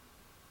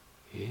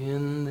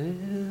In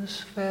this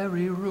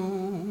very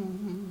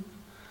room,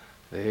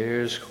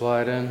 there's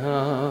quite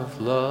enough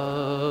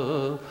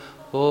love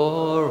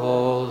for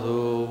all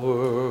the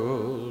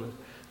world.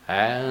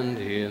 And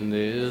in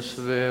this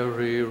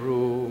very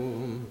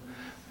room,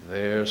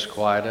 there's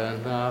quite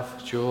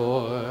enough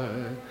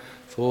joy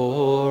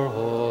for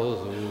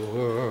all the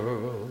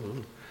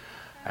world.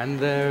 And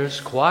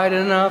there's quite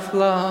enough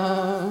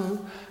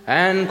love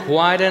and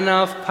quite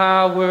enough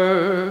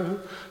power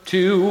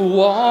to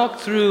walk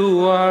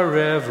through our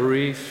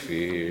every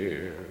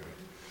fear.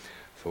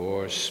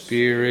 For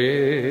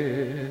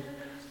Spirit,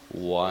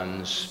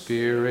 one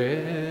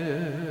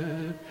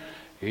Spirit,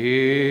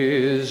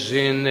 is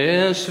in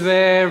this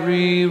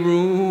very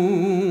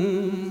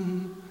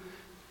room,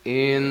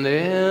 in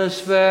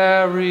this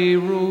very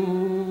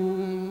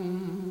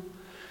room,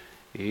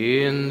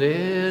 in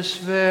this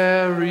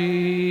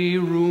very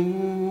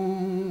room.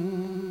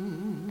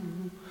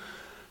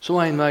 So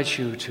I invite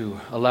you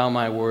to allow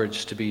my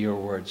words to be your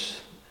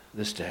words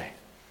this day.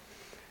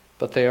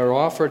 But they are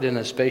offered in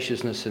a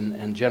spaciousness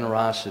and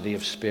generosity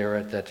of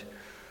spirit that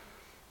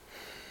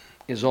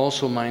is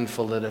also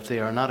mindful that if they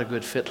are not a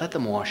good fit, let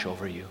them wash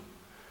over you.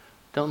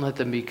 Don't let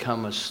them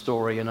become a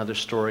story, another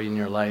story in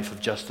your life of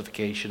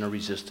justification or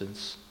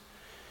resistance.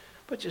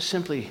 But just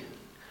simply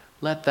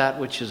let that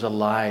which is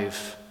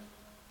alive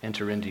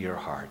enter into your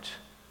heart.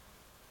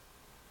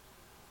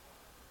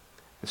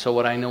 And so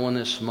what I know in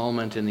this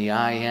moment, in the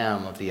I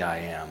am of the I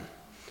am,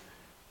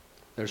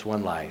 there's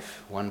one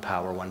life, one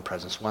power, one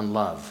presence, one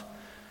love,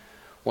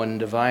 one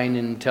divine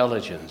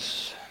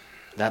intelligence.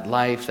 That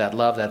life, that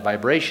love, that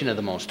vibration of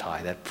the Most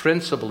High, that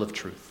principle of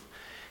truth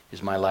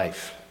is my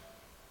life.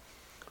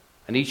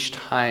 And each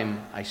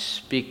time I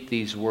speak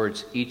these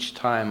words, each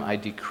time I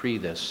decree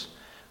this,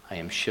 I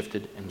am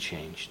shifted and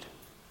changed.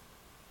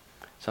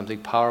 Something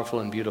powerful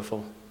and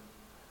beautiful,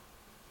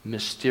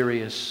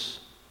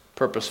 mysterious,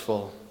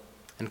 purposeful,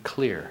 and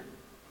clear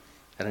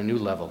at a new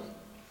level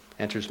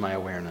enters my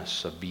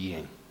awareness of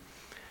being.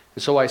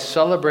 And so I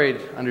celebrate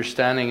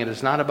understanding it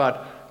is not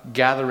about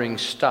gathering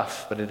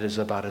stuff, but it is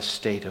about a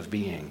state of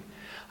being.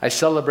 I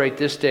celebrate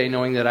this day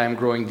knowing that I am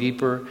growing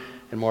deeper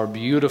and more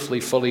beautifully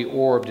fully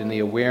orbed in the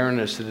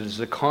awareness that it is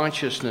the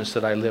consciousness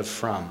that I live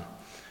from,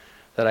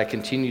 that I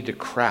continue to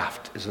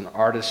craft as an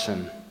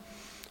artisan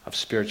of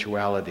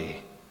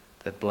spirituality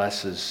that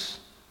blesses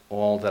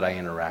all that I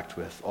interact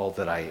with, all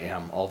that I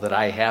am, all that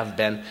I have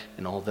been,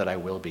 and all that I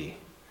will be.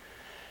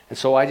 And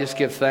so I just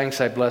give thanks.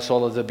 I bless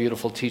all of the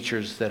beautiful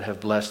teachers that have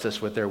blessed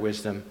us with their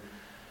wisdom,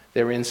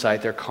 their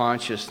insight, their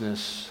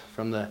consciousness,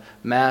 from the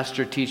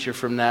master teacher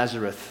from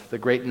Nazareth, the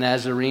great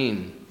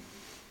Nazarene,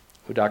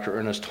 who Dr.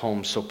 Ernest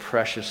Holmes so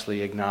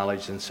preciously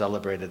acknowledged and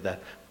celebrated, the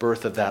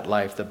birth of that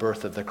life, the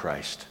birth of the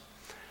Christ.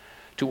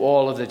 To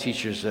all of the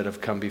teachers that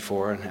have come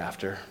before and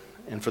after,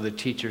 and for the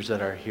teachers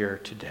that are here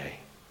today,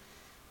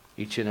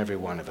 each and every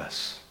one of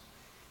us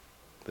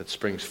that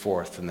springs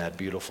forth from that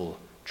beautiful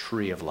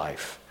tree of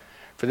life.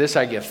 For this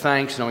I give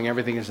thanks, knowing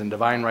everything is in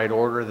divine right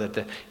order,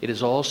 that it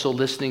is also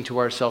listening to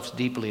ourselves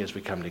deeply as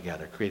we come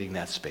together, creating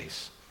that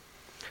space.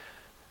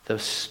 The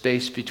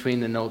space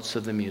between the notes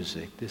of the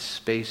music, this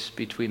space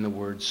between the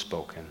words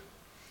spoken,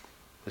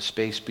 the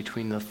space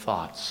between the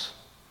thoughts.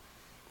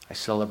 I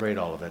celebrate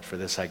all of it. For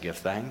this I give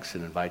thanks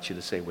and invite you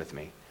to say with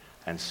me,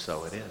 and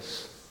so it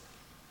is.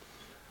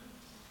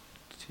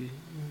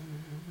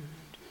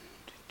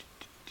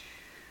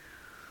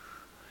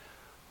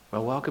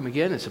 Well, welcome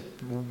again. It's a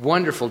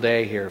wonderful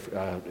day here,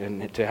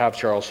 and to have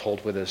Charles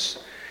Holt with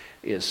us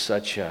is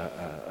such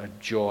a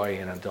joy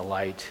and a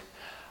delight.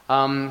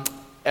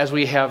 As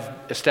we have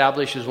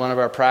established as one of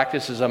our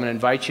practices, I'm going to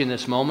invite you in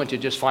this moment to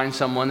just find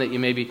someone that you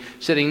may be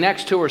sitting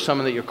next to or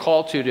someone that you're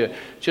called to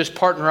just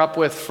partner up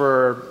with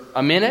for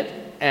a minute,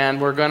 and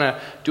we're going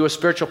to do a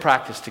spiritual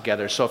practice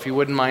together. So if you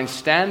wouldn't mind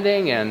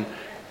standing and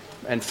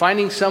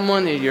finding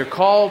someone that you're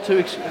called to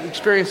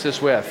experience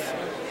this with.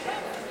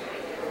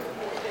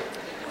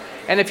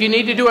 And if you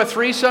need to do a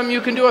threesome,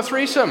 you can do a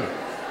threesome.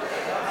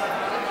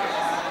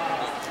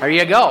 There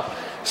you go.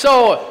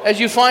 So, as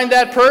you find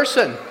that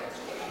person,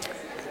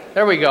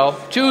 there we go.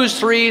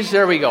 2s, 3s,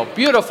 there we go.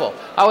 Beautiful.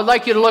 I would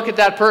like you to look at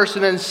that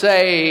person and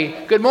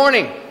say, good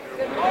morning.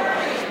 Good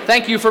morning.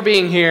 Thank you for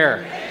being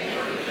here.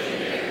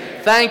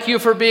 Thank you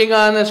for being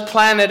on this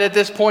planet at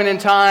this point in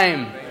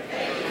time.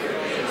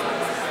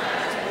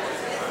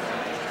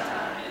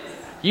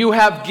 You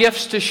have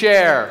gifts to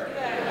share.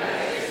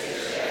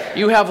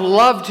 You have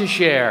love to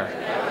share.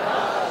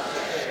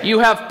 You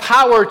have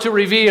power to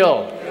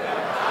reveal.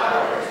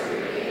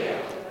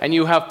 And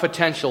you have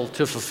potential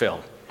to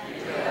fulfill.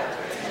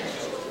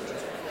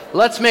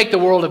 Let's make the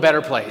world a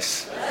better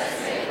place.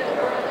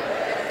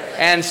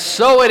 And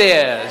so it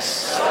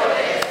is.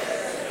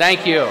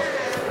 Thank you.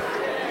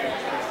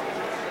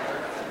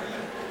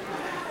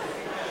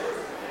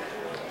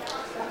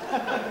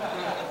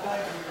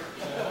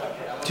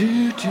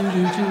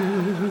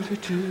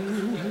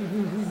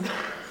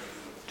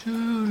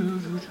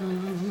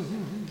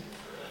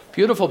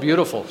 Beautiful,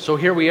 beautiful. So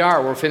here we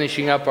are. We're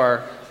finishing up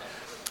our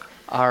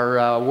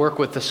work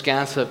with the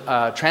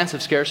Trance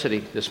of Scarcity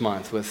this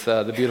month with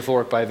the beautiful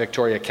work by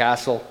Victoria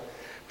Castle.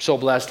 So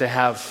blessed to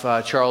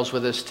have Charles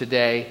with us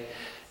today.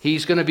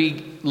 He's going to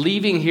be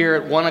leaving here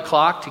at 1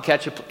 o'clock to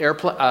catch an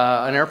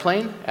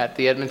airplane at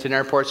the Edmonton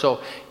airport.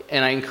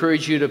 And I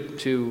encourage you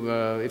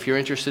to if you're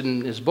interested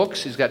in his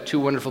books, he's got 2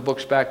 wonderful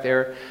books back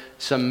there,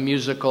 some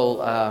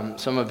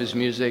of his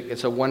music.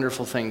 It's a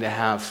wonderful thing to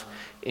have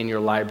in your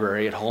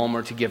library at home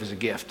or to give as a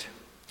gift.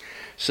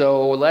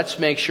 So let's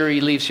make sure he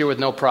leaves here with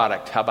no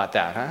product. How about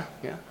that, huh?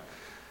 Yeah.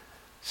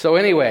 So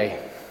anyway,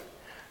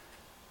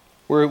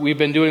 we've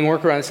been doing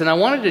work around this, and I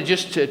wanted to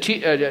just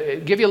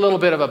give you a little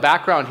bit of a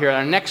background here.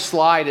 Our next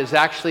slide is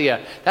actually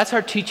that's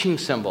our teaching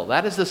symbol.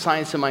 That is the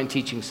Science of Mind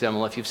teaching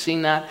symbol. If you've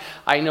seen that,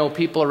 I know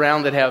people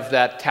around that have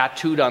that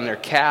tattooed on their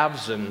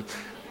calves and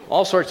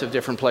all sorts of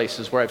different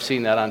places where I've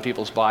seen that on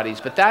people's bodies.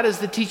 But that is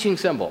the teaching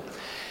symbol.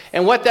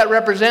 And what that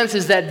represents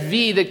is that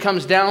V that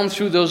comes down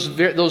through those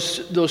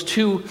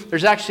 2,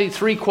 there's actually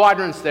 3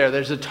 quadrants there.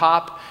 There's the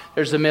top,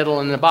 there's the middle,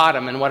 and the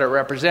bottom. And what it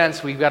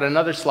represents, we've got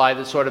another slide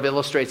that sort of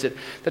illustrates it.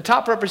 The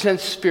top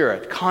represents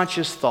spirit,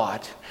 conscious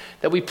thought,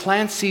 that we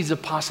plant seeds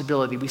of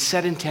possibility. We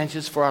set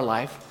intentions for our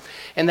life.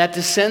 And that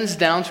descends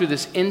down through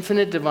this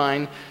infinite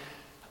divine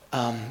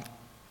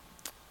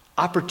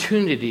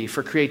opportunity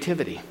for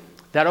creativity.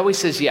 That always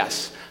says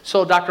yes.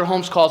 So Dr.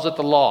 Holmes calls it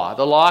the law.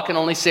 The law can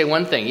only say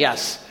one thing,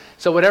 yes.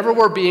 So whatever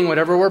we're being,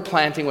 whatever we're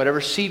planting,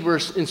 whatever seed we're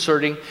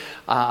inserting,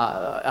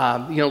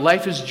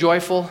 life is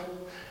joyful.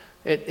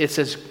 It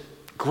says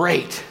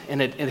great,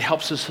 and it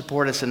helps us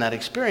support us in that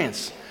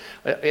experience.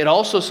 It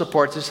also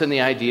supports us in the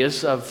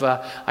ideas of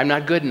I'm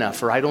not good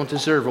enough, or I don't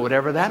deserve, or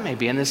whatever that may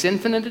be. And this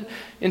infinite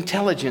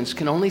intelligence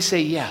can only say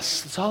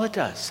yes. That's all it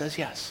does, says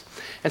yes.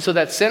 And so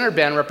that center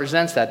band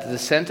represents that, the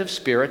descent of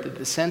spirit, the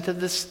descent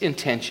of this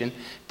intention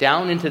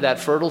down into that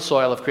fertile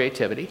soil of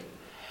creativity.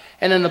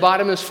 And then the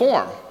bottom is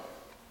form.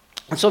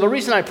 And so the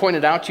reason I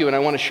pointed out to you, and I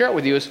want to share it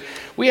with you, is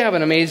we have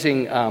an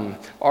amazing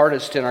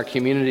artist in our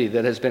community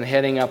that has been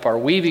heading up our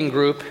weaving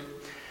group.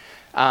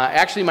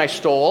 Actually, my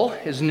stole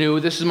is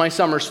new. This is my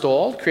summer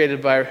stole,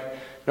 created by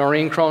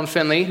Noreen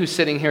Crone-Finley, who's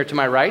sitting here to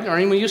my right.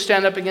 Noreen, will you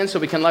stand up again so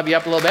we can love you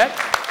up a little bit?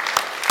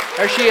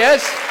 There she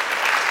is.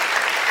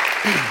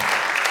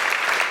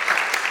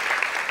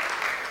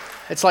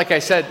 It's like I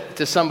said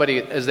to somebody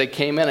as they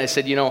came in, I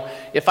said,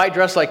 if I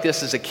dressed like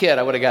this as a kid,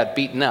 I would have got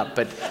beaten up.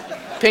 But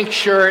pink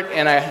shirt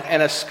and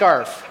a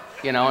scarf,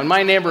 in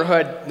my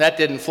neighborhood, that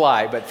didn't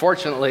fly. But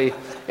fortunately,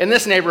 in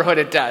this neighborhood,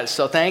 it does.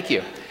 So thank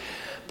you.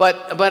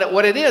 But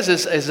what it is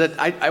that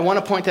I want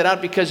to point that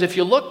out, because if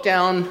you look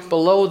down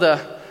below the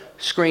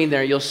screen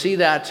there, you'll see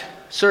that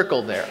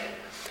circle there.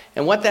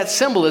 And what that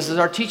symbol is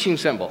our teaching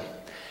symbol.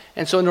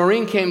 And so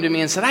Noreen came to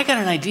me and said, I got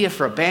an idea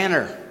for a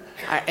banner.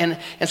 And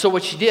so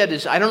what she did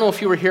is, I don't know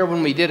if you were here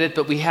when we did it,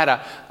 but we had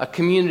a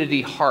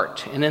community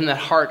heart. And in that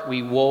heart,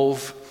 we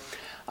wove,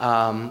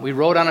 we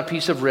wrote on a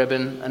piece of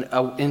ribbon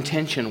an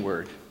intention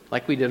word,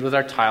 like we did with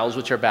our tiles,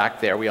 which are back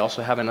there. We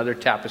also have another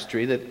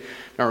tapestry that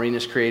Noreen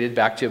has created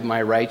back to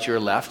my right, your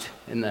left,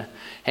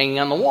 hanging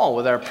on the wall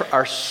with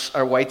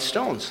our white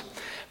stones.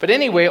 But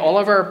anyway, all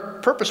of our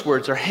purpose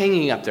words are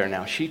hanging up there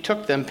now. She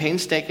took them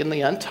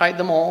painstakingly, untied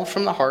them all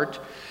from the heart,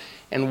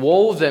 and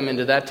wove them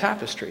into that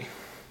tapestry.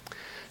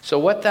 So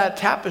what that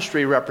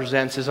tapestry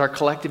represents is our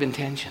collective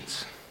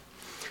intentions.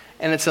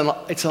 And it's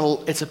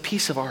a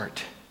piece of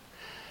art.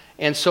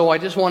 And so I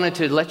just wanted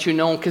to let you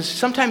know, because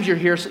sometimes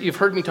you've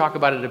heard me talk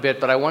about it a bit,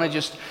 but I want to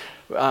just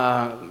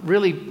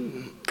really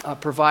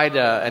provide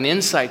an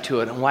insight to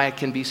it and why it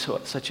can be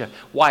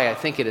why I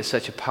think it is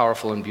such a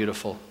powerful and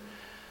beautiful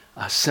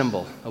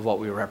symbol of what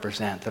we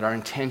represent, that our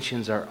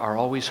intentions are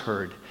always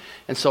heard.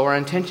 And so our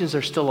intentions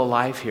are still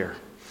alive here.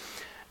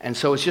 And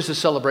so it's just a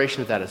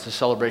celebration of that. It's a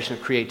celebration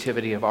of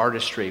creativity, of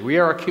artistry. We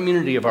are a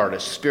community of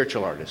artists,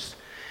 spiritual artists.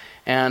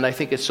 And I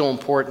think it's so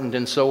important.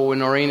 And so when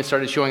Noreen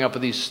started showing up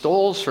with these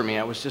stoles for me,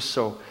 I was just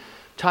so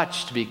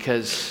touched,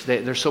 because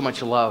there's so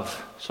much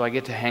love. So I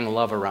get to hang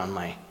love around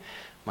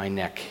my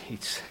neck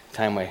each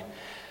time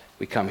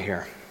we come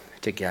here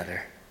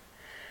together.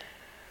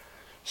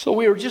 So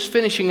we were just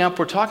finishing up.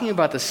 We're talking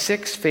about the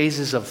 6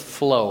 phases of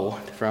flow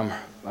from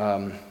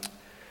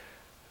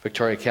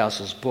Victoria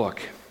Castle's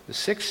book. The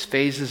 6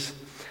 phases,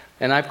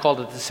 and I've called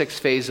it the 6th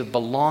phase of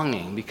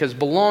belonging, because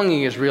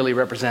belonging really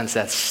represents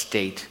that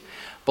state.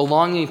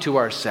 Belonging to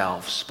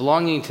ourselves,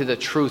 belonging to the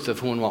truth of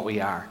who and what we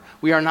are.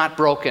 We are not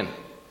broken.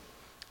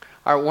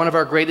 One of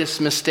our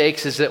greatest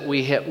mistakes is that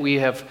we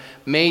have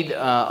made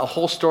a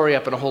whole story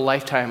up and a whole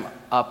lifetime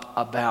up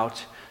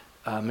about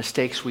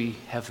mistakes we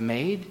have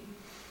made,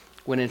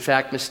 when in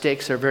fact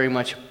mistakes are very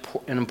much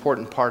an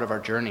important part of our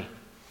journey.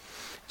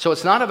 So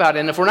it's not about,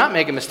 and if we're not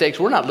making mistakes,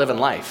 we're not living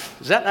life.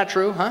 Is that not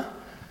true, huh?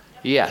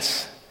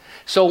 Yes.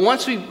 So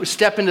once we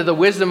step into the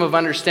wisdom of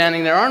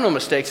understanding there are no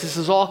mistakes, this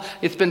is all,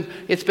 it's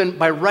been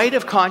by right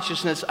of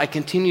consciousness, I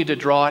continue to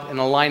draw it and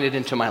align it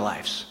into my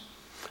lives.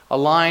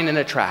 Align and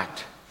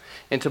attract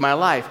into my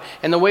life.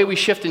 And the way we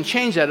shift and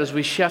change that is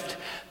we shift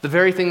the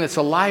very thing that's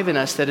alive in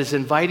us that is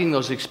inviting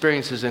those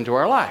experiences into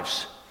our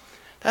lives.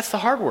 That's the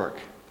hard work.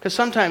 Because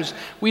sometimes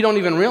we don't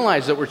even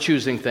realize that we're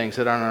choosing things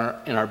that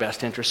aren't in our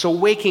best interest. So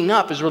waking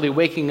up is really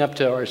waking up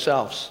to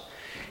ourselves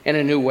in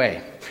a new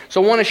way.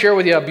 So I want to share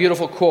with you a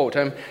beautiful quote.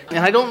 And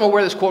I don't know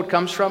where this quote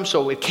comes from,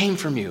 so it came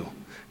from you,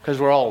 because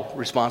we're all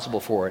responsible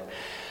for it.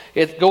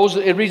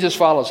 It reads as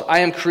follows: I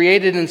am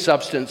created in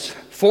substance,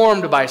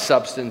 formed by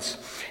substance,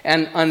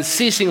 and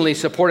unceasingly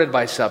supported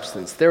by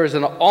substance. There is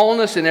an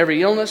allness in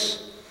every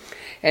illness,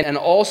 and an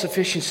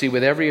all-sufficiency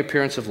with every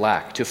appearance of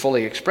lack, to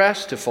fully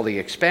express, to fully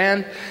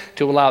expand,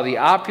 to allow the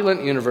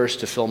opulent universe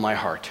to fill my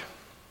heart.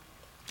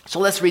 So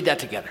let's read that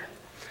together.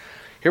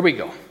 Here we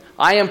go.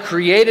 I am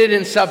created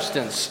in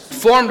substance,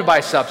 formed by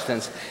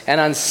substance,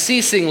 and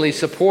unceasingly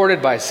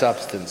supported by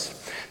substance.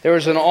 There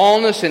is an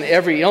allness in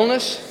every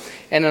illness,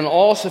 and an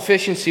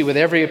all-sufficiency with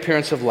every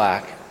appearance of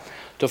lack,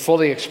 to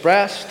fully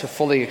express, to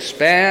fully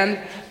expand,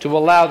 to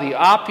allow the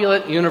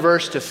opulent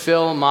universe to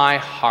fill my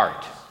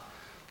heart.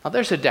 Now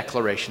there's a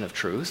declaration of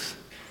truth.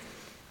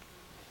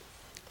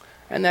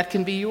 And that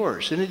can be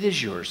yours, and it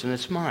is yours, and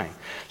it's mine.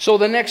 So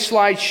the next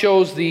slide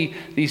shows the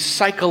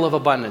cycle of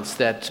abundance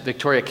that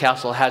Victoria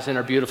Castle has in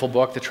her beautiful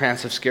book, The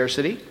Trance of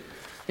Scarcity.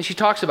 And she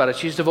talks about it.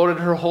 She's devoted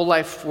her whole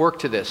life work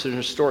to this in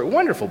her story.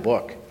 Wonderful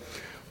book.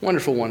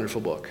 Wonderful,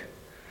 wonderful book.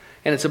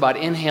 And it's about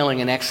inhaling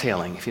and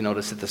exhaling, if you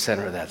notice at the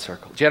center of that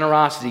circle.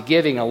 Generosity,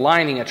 giving,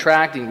 aligning,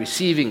 attracting,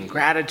 receiving,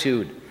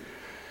 gratitude,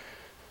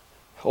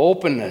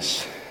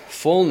 openness,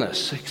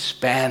 fullness,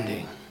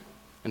 expanding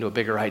into a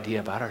bigger idea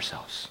about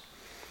ourselves.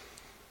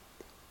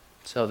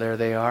 So there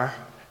they are.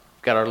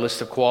 Got our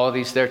list of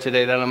qualities there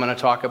today that I'm going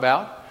to talk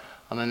about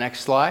on the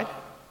next slide.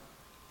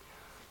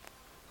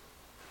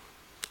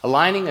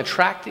 Aligning,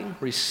 attracting,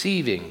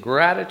 receiving,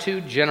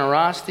 gratitude,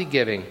 generosity,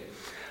 giving.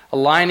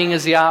 Aligning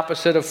is the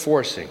opposite of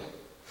forcing.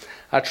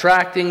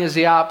 Attracting is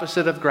the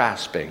opposite of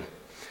grasping.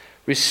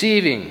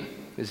 Receiving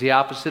is the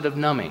opposite of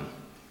numbing.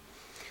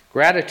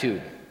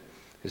 Gratitude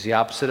is the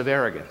opposite of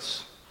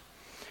arrogance.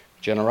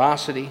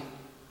 Generosity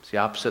is the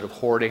opposite of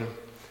hoarding.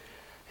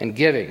 And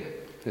giving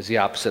is the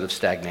opposite of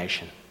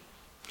stagnation.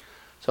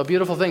 So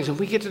beautiful things. And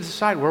we get to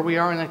decide where we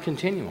are in that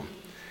continuum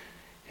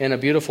in a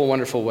beautiful,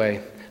 wonderful way.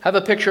 I have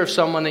a picture of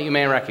someone that you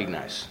may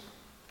recognize.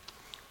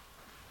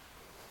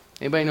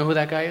 Anybody know who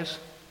that guy is?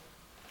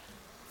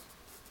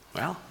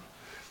 Well,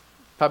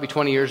 probably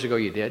 20 years ago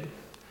you did.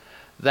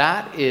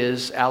 That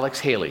is Alex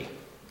Haley. Do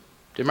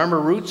you remember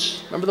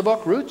Roots? Remember the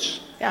book,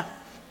 Roots? Yeah.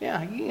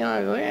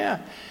 A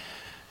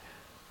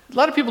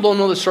lot of people don't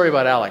know the story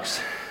about Alex.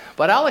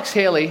 But Alex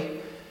Haley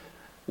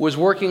was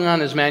working on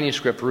his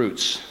manuscript,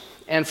 Roots.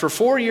 And for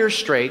 4 years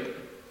straight,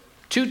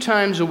 2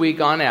 times a week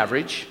on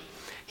average,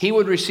 he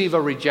would receive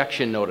a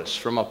rejection notice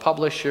from a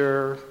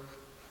publisher.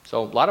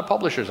 So a lot of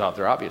publishers out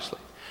there, obviously.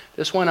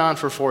 This went on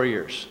for 4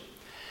 years.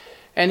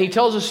 And he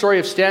tells a story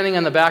of standing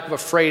on the back of a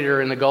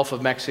freighter in the Gulf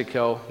of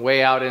Mexico,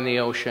 way out in the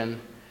ocean.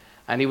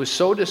 And he was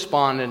so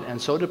despondent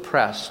and so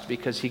depressed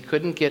because he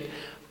couldn't get,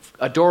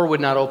 a door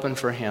would not open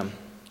for him.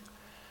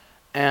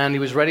 And he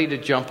was ready to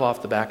jump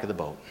off the back of the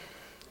boat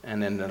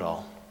and end it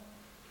all.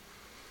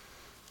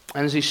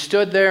 And as he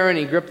stood there and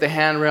he gripped the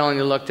handrail and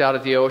he looked out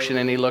at the ocean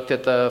and he looked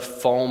at the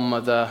foam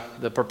of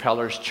the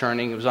propellers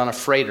churning. He was on a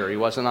freighter. He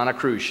wasn't on a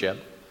cruise ship.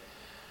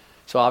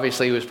 So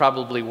obviously he was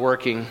probably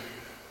working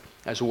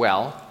as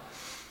well.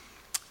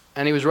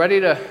 And he was ready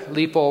to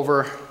leap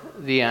over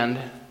the end.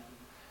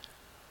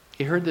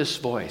 He heard this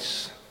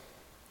voice.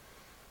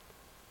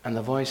 And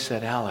the voice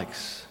said,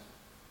 "Alex,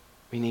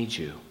 we need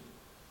you.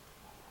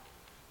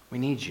 We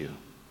need you." And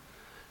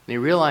he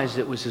realized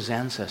it was his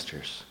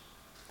ancestors.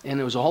 And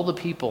it was all the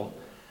people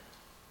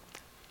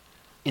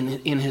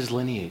in his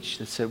lineage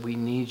that said, "We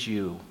need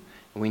you,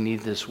 and we need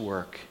this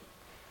work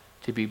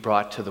to be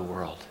brought to the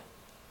world.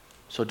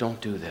 So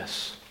don't do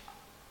this.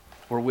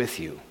 We're with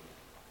you.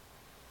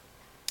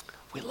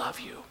 We love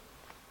you.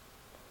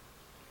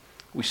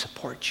 We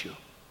support you.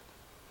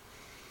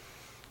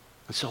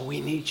 And so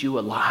we need you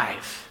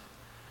alive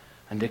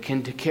and to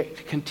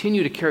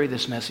continue to carry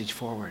this message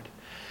forward."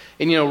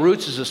 And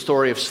Roots is a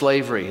story of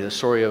slavery, the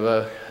story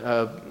of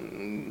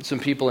some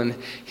people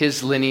in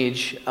his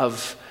lineage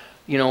of,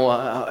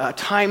 a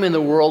time in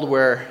the world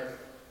where,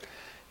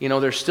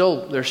 there's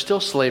still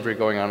slavery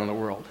going on in the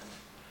world.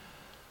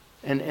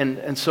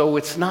 And so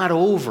it's not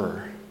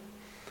over.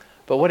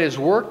 But what has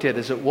worked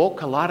is it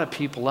woke a lot of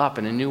people up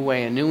in a new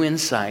way, a new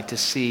insight to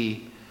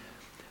see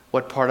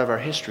what part of our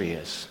history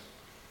is.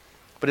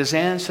 But his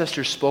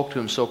ancestors spoke to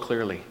him so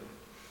clearly.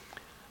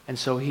 And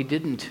so he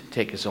didn't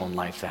take his own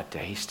life that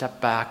day. He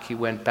stepped back, he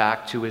went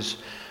back to his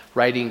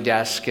writing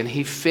desk, and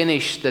he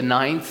finished the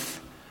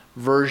 9th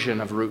version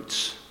of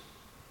Roots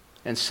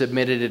and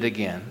submitted it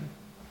again.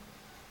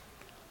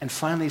 And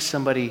finally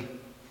somebody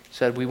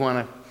said, "We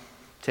want to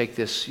take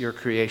this, your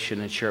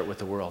creation, and share it with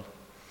the world."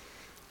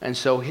 And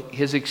so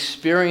his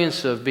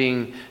experience of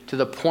being to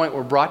the point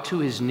where brought to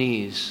his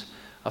knees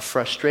of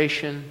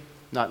frustration,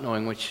 not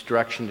knowing which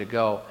direction to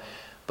go,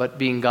 but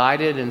being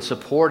guided and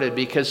supported,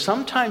 because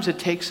sometimes it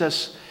takes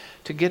us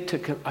to get to,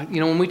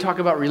 when we talk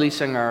about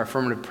releasing our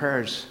affirmative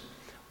prayers,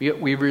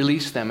 we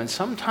release them, and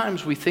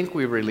sometimes we think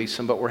we release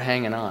them, but we're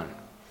hanging on.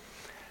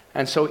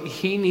 And so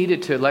he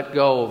needed to let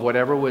go of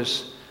whatever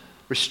was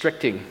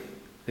restricting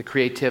the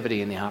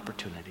creativity and the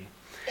opportunity.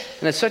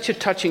 And it's such a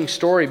touching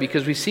story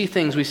because we see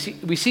things, we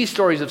see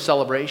stories of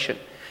celebration,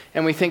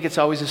 and we think it's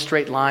always a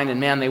straight line, and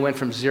man, they went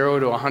from 0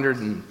 to 100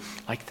 and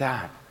like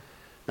that.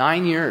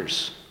 9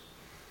 years.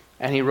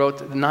 And he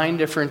wrote 9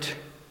 different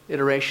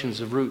iterations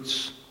of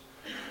Roots.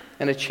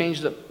 And it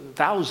changed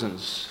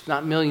thousands, if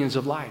not millions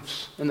of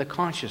lives in the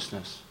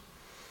consciousness.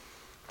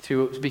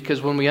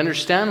 Because when we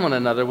understand one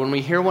another, when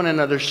we hear one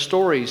another's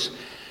stories,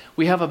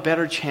 we have a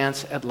better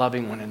chance at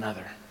loving one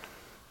another.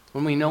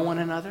 When we know one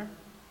another,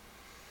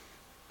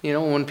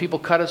 when people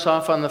cut us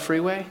off on the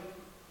freeway,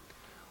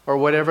 or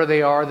whatever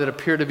they are that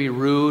appear to be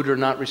rude or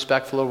not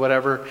respectful or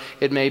whatever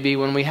it may be,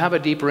 when we have a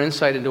deeper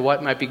insight into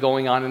what might be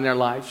going on in their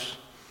lives,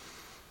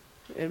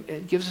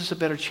 it gives us a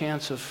better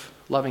chance of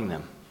loving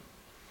them.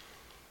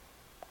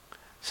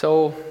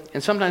 So,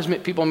 and sometimes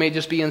people may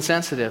just be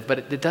insensitive, but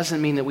it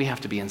doesn't mean that we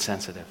have to be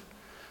insensitive.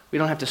 We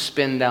don't have to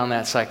spin down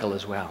that cycle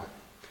as well.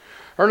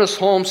 Ernest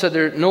Holmes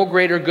said, no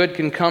greater good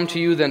can come to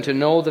you than to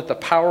know that the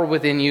power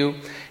within you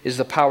is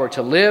the power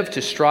to live,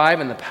 to strive,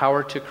 and the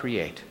power to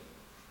create.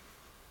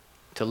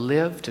 To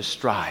live, to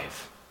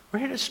strive. We're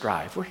here to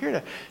strive. We're here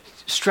to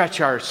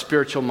stretch our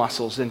spiritual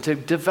muscles and to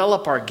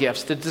develop our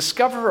gifts, to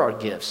discover our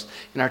gifts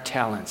and our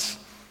talents,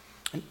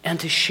 and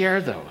to share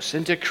those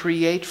and to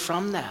create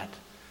from that.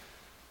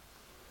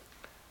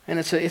 And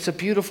it's a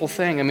beautiful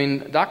thing. I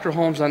mean, Dr.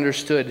 Holmes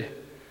understood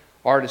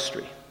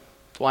artistry.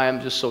 That's why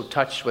I'm just so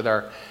touched with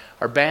our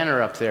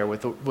banner up there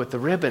with the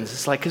ribbons.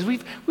 It's like, because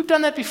we've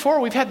done that before.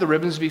 We've had the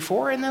ribbons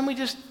before, and then we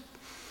just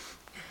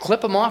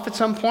clip them off at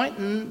some point,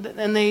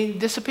 and they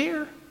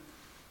disappear.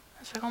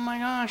 It's like, oh my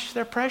gosh,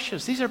 they're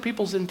precious. These are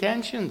people's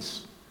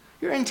intentions.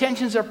 Your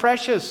intentions are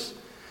precious.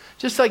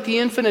 Just like the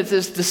infinite,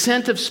 this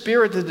descent of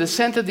spirit, the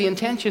descent of the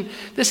intention,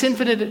 this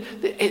infinite,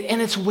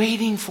 and it's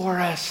waiting for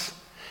us.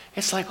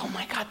 It's like, oh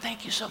my God,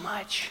 thank you so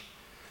much.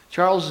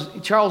 Charles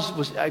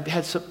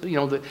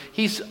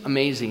he's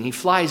amazing. He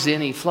flies in,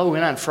 he flew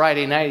in on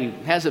Friday night, he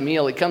has a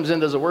meal, he comes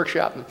in, does a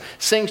workshop, and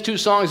sings 2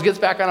 songs, gets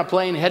back on a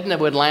plane, heading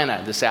to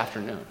Atlanta this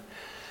afternoon.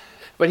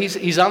 But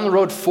he's on the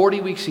road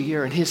 40 weeks a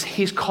year, and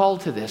he's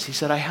called to this. He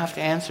said, I have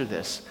to answer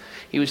this.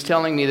 He was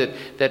telling me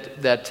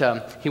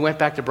that he went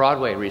back to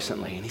Broadway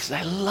recently, and he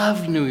said, I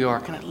love New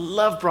York, and I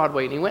love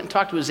Broadway. And he went and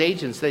talked to his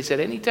agents. They said,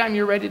 anytime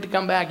you're ready to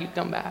come back, you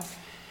come back.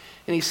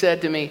 And he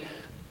said to me,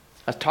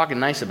 I was talking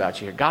nice about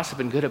you here,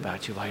 gossiping good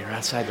about you while you're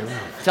outside the room,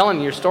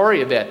 telling your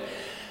story a bit.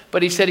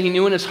 But he said he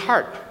knew in his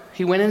heart.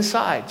 He went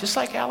inside, just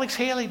like Alex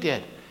Haley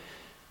did.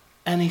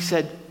 And he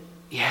said,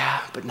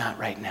 yeah, but not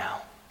right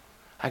now.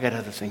 I got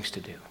other things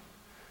to do.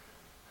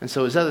 And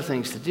so his other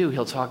things to do,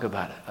 he'll talk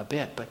about it a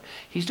bit. But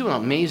he's doing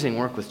amazing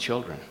work with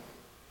children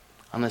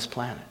on this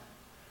planet.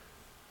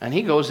 And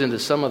he goes into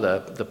some of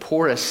the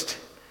poorest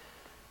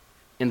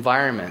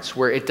environments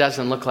where it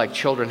doesn't look like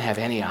children have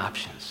any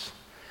options.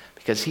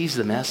 Because he's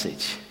the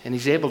message. And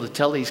he's able to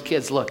tell these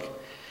kids, look,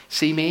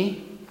 see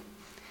me?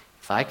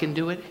 If I can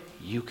do it,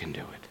 you can do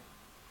it.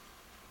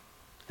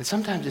 And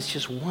sometimes it's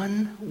just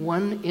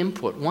one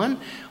input,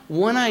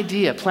 one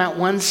idea, plant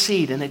one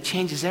seed, and it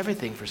changes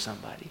everything for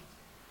somebody.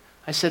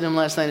 I said to him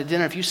last night at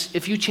dinner,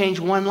 if you change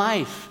one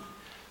life,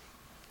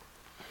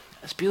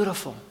 that's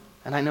beautiful.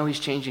 And I know he's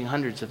changing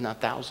hundreds, if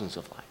not thousands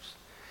of lives.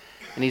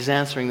 And he's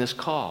answering this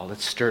call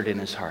that's stirred in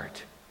his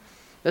heart.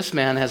 This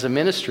man has a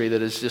ministry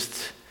that is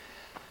just,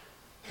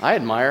 I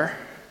admire.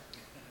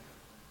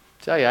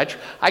 I tell you,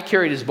 I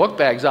carried his book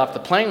bags off the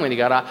plane when he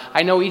got out.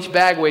 I know each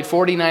bag weighed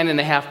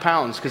 49.5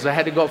 pounds because I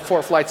had to go up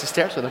 4 flights of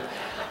stairs with him.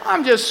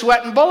 I'm just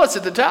sweating bullets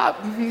at the top.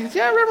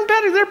 Yeah, Reverend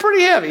Patrick, they're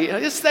pretty heavy.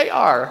 Yes, they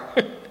are.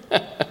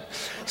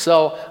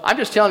 So I'm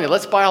just telling you,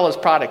 let's buy all this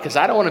product because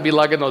I don't want to be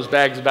lugging those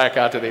bags back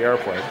out to the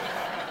airport.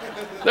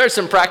 There's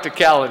some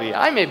practicality.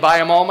 I may buy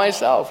them all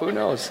myself. Who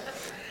knows?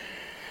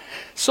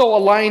 So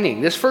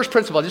aligning. This first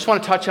principle, I just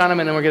want to touch on them,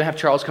 and then we're going to have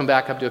Charles come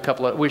back up to a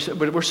couple of...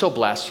 We're so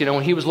blessed. You know,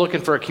 when he was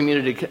looking for a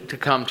community to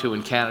come to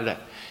in Canada,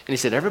 and he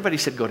said, everybody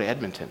said go to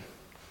Edmonton.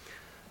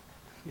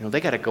 You know, they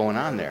got it going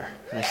on there.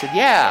 And I said,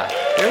 yeah,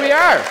 here we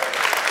are.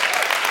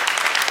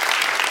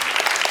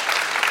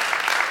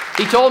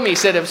 He told me, he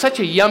said, it was such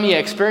a yummy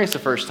experience the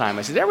first time.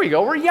 I said, there we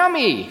go, we're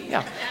yummy.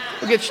 Yeah,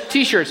 we'll get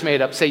T-shirts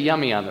made up, say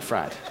yummy on the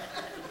front.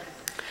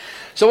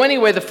 So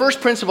anyway, the first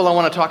principle I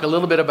want to talk a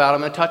little bit about, I'm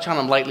going to touch on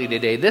them lightly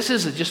today. This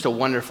is just a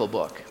wonderful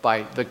book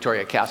by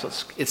Victoria Castle.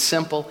 It's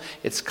simple,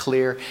 it's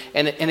clear,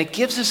 and it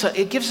gives us a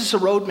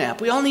roadmap.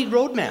 We all need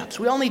roadmaps.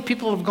 We all need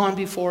people who have gone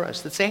before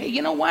us that say, hey,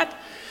 you know what?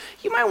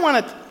 You might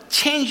want to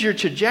change your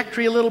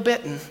trajectory a little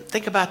bit and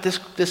think about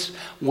this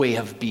way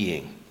of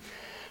being.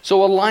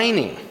 So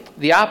aligning,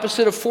 the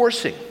opposite of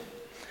forcing,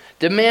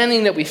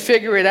 demanding that we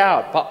figure it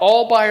out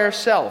all by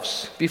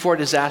ourselves before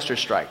disaster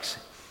strikes.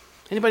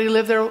 Anybody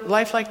live their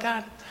life like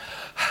that?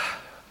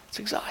 It's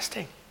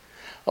exhausting.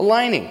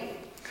 Aligning.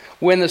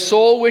 When the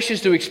soul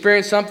wishes to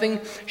experience something,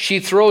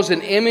 she throws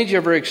an image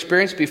of her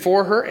experience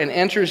before her and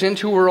enters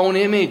into her own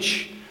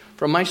image.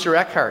 From Meister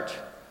Eckhart,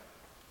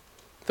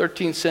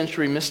 13th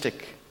century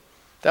mystic.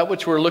 That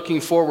which we're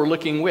looking for, we're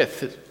looking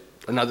with, is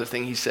another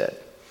thing he said.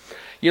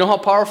 You know how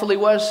powerful he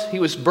was? He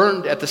was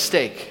burned at the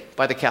stake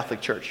by the Catholic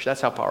Church.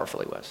 That's how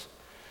powerful he was.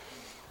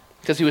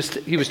 Because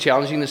he was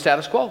challenging the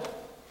status quo.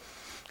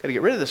 Got to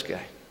get rid of this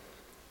guy.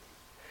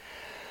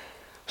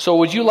 So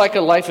would you like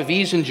a life of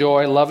ease and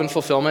joy, love and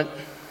fulfillment?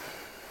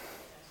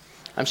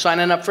 I'm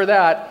signing up for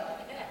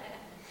that.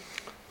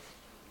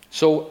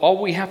 So all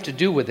we have to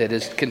do with it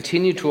is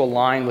continue to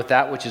align with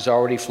that which is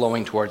already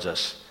flowing towards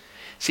us.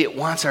 See, it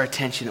wants our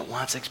attention. It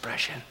wants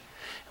expression.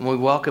 And we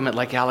welcome it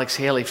like Alex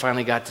Haley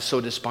finally got so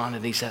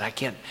despondent. He said, I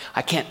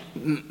can't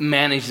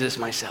manage this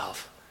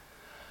myself.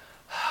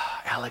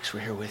 Alex, we're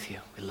here with you.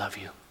 We love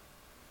you.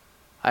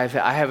 I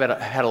have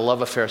had a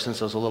love affair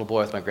since I was a little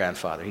boy with my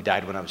grandfather. He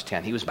died when I was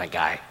 10. He was my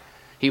guy.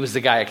 He was the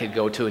guy I could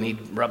go to, and he'd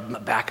rub the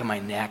back of my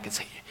neck and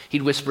say,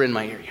 he'd whisper in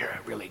my ear, you're a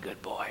really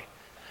good boy.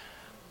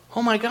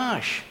 Oh my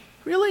gosh,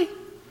 really?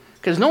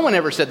 Because no one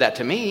ever said that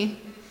to me.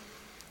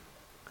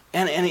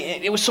 And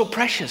it was so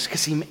precious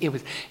because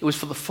it was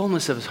for the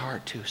fullness of his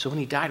heart too. So when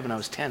he died when I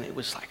was 10, it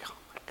was like, oh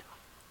my God,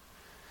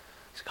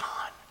 he's gone.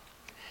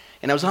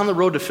 And I was on the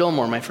road to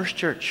Fillmore, my first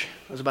church.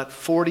 I was about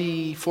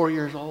 44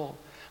 years old.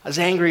 I was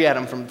angry at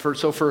him for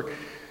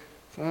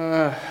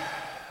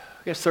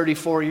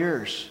 34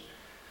 years.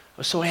 I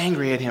was so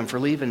angry at him for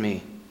leaving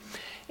me.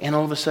 And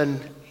all of a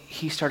sudden,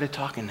 he started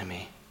talking to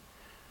me.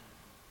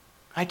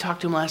 I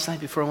talked to him last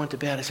night before I went to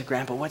bed. I said,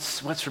 Grandpa,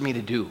 what's for me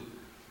to do?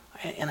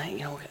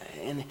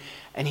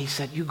 And he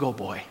said, you go,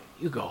 boy.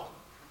 You go.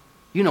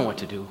 You know what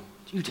to do.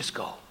 You just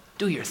go.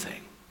 Do your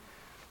thing.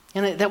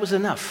 And that was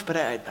enough. But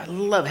I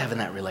love having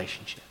that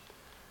relationship.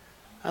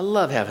 I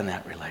love having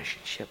that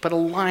relationship. But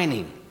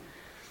aligning.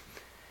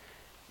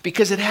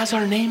 Because it has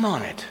our name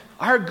on it.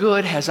 Our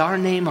good has our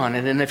name on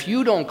it. And if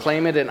you don't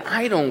claim it and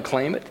I don't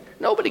claim it,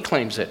 nobody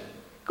claims it.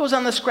 It goes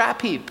on the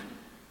scrap heap.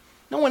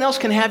 No one else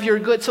can have your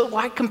good, so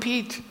why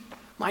compete?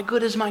 My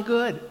good is my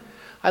good.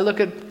 I look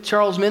at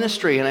Charles'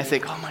 ministry and I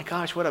think, oh my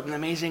gosh, what an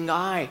amazing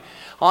guy.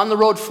 On the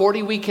road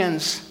 40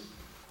 weekends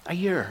a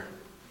year.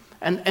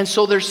 And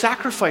so there's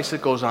sacrifice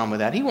that goes on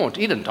with that. He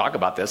didn't talk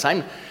about this.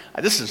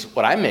 This is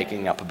what I'm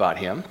making up about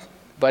him.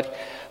 But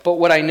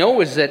what I know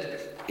is that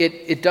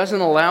it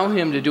doesn't allow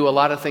him to do a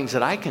lot of things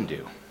that I can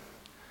do,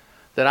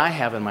 that I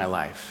have in my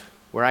life,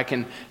 where I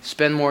can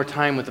spend more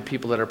time with the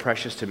people that are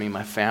precious to me,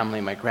 my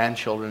family, my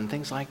grandchildren,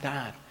 things like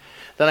that.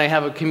 Then I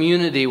have a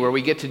community where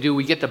we get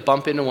to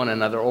bump into one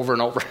another over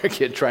and over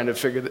again trying to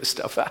figure this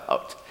stuff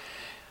out.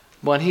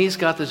 But he's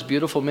got this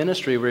beautiful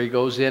ministry where he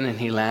goes in and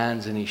he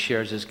lands and he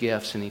shares his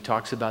gifts and he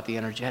talks about the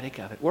energetic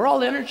of it. We're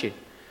all energy.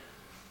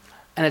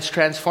 And it's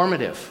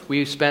transformative.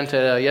 We spent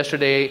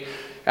yesterday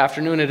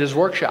afternoon at his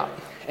workshop,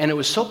 and it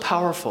was so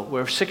powerful.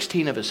 There were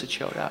 16 of us that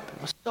showed up.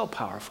 It was so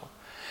powerful.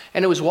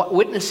 And it was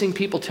witnessing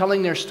people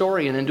telling their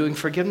story and then doing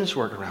forgiveness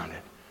work around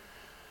it.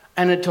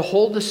 And to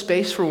hold the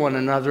space for one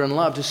another in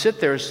love, to sit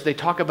there as they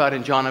talk about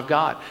in John of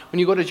God. When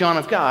you go to John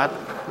of God,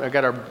 I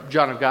got our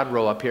John of God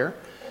row up here,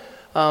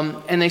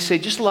 and they say,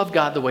 just love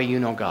God the way you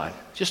know God.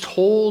 Just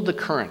hold the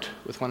current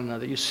with one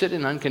another. You sit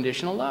in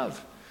unconditional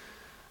love.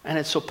 And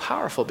it's so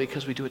powerful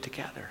because we do it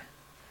together.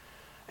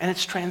 And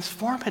it's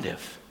transformative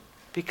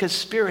because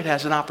Spirit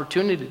has an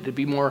opportunity to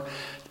be more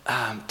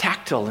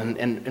tactile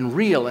and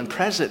real and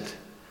present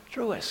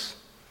through us.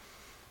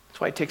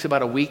 That's why it takes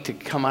about a week to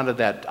come out of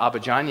that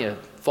Abijana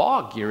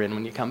fog you're in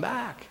when you come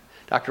back.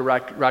 Dr.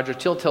 Roger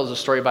Till tells a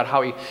story about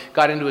how he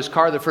got into his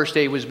car the first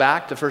day he was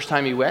back, the first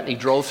time he went, and he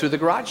drove through the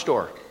garage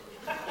door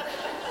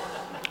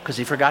because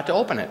he forgot to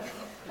open it.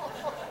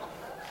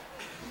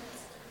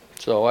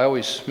 So I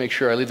always make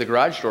sure I leave the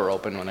garage door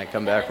open when I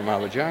come back from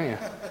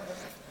Abijana.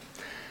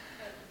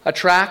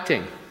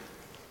 Attracting.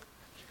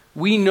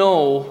 We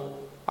know,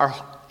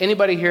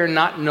 anybody here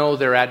not know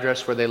their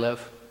address where they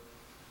live?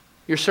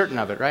 You're certain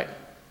of it, right?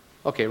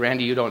 Okay,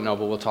 Randy, you don't know,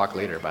 but we'll talk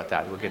later about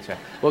that.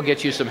 We'll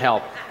get you some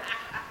help.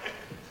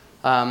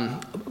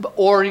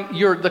 Or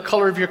the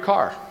color of your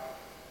car,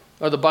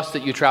 or the bus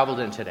that you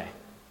traveled in today.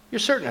 You're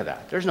certain of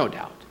that. There's no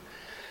doubt.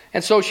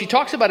 And so she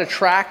talks about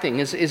attracting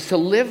is to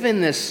live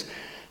in this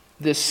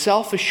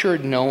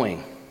self-assured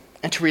knowing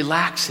and to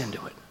relax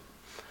into it,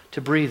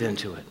 to breathe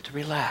into it, to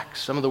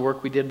relax. Some of the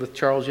work we did with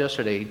Charles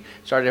yesterday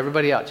started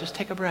everybody out. Just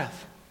take a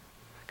breath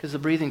because the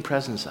breathing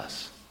presents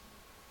us.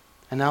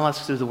 And now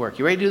let's do the work.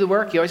 You ready to do the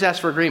work? You always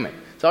ask for agreement.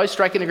 It's always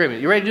striking agreement.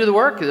 You ready to do the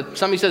work? If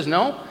somebody says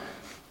no,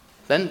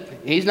 then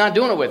he's not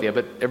doing it with you.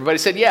 But everybody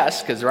said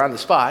yes because they're on the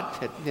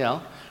spot.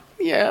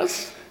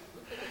 Yes.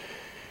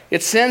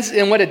 It sends,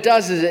 and what it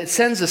does is it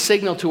sends a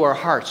signal to our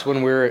hearts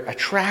when we're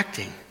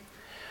attracting.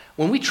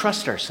 When we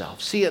trust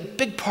ourselves. See, a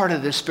big part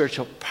of this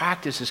spiritual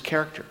practice is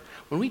character.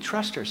 When we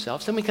trust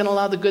ourselves, then we can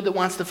allow the good that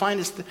wants to find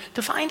us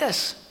to find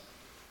us.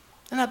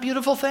 Isn't that a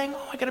beautiful thing?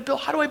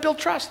 How do I build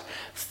trust?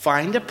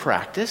 Find a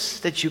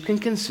practice that you can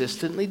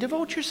consistently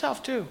devote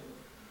yourself to.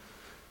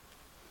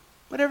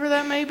 Whatever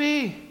that may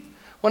be.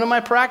 One of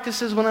my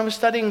practices when I was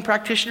studying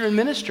practitioner and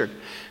ministered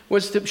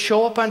was to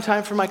show up on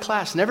time for my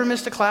class. Never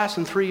missed a class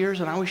in 3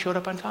 years and I always showed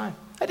up on time.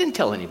 I didn't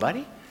tell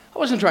anybody. I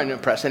wasn't trying to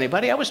impress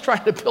anybody. I was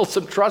trying to build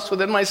some trust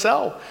within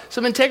myself,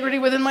 some integrity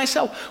within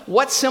myself.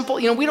 What simple,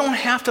 we don't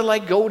have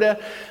to go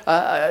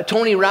to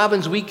Tony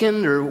Robbins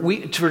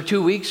weekend for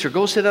 2 weeks or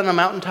go sit on a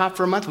mountaintop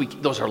for a month.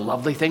 Those are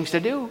lovely things to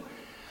do.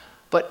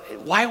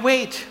 But why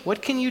wait?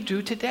 What can you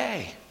do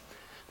today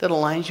that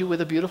aligns you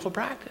with a beautiful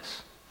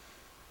practice?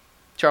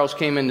 Charles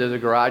came into the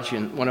garage,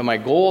 and one of my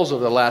goals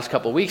over the last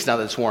couple of weeks, now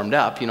that it's warmed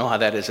up, you know how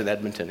that is in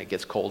Edmonton, it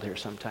gets cold here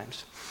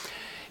sometimes,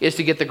 is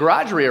to get the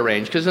garage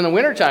rearranged. Because in the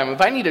wintertime, if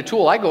I need a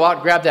tool, I go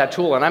out, grab that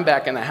tool, and I'm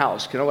back in the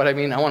house. You know what I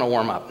mean? I want to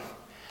warm up.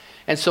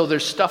 And so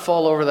there's stuff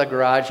all over the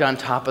garage on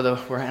top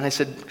of and I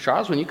said,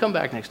 Charles, when you come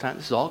back next time,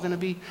 this is all going to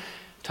be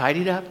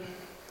tidied up.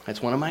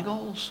 That's one of my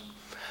goals.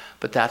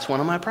 But that's one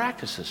of my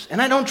practices.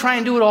 And I don't try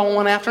and do it all in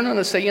one afternoon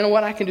and say, you know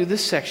what, I can do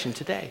this section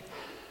today.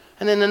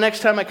 And then the next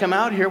time I come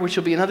out here, which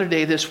will be another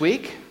day this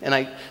week, and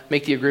I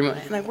make the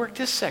agreement, and I work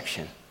this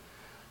section.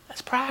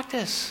 That's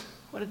practice.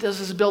 What it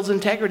does is it builds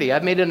integrity.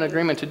 I've made an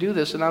agreement to do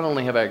this, and not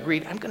only have I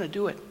agreed, I'm going to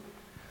do it.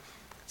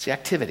 It's the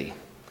activity.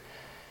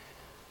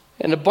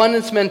 An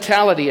abundance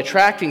mentality,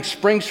 attracting,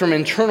 springs from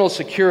internal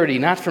security,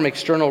 not from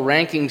external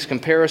rankings,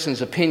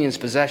 comparisons, opinions,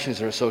 possessions,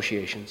 or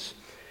associations.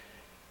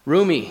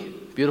 Rumi,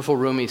 beautiful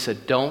Rumi,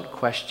 said, don't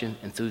question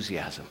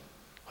enthusiasm.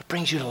 What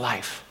brings you to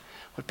life?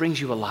 What brings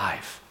you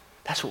alive?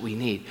 That's what we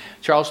need.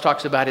 Charles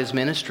talks about his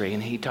ministry,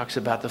 and he talks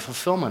about the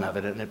fulfillment of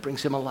it, and it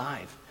brings him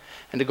alive.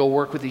 And to go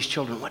work with these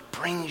children, what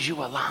brings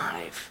you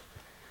alive?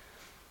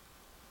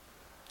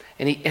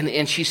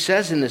 And she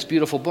says in this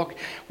beautiful book,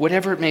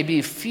 whatever it may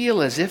be,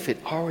 feel as if it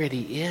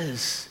already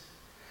is.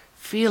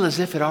 Feel as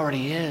if it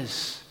already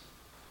is.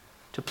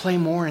 To play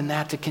more in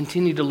that, to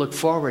continue to look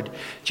forward.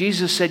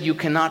 Jesus said you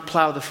cannot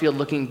plow the field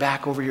looking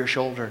back over your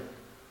shoulder.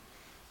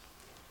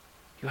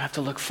 You have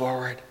to look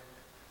forward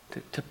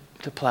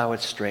to plow it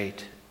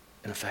straight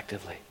and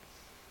effectively.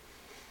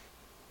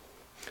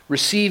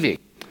 Receiving.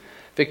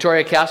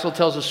 Victoria Castle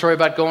tells a story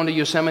about going to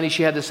Yosemite.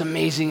 She had this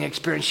amazing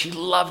experience. She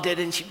loved it,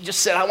 and she just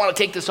said, I want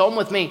to take this home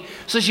with me.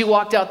 So she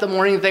walked out the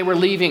morning that they were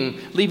leaving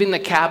the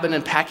cabin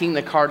and packing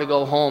the car to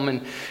go home.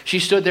 And she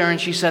stood there and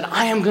she said,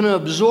 I am going to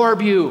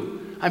absorb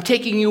you. I'm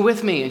taking you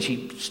with me. And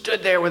she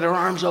stood there with her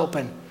arms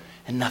open,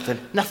 and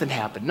nothing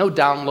happened. No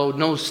download,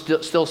 no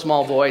still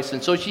small voice.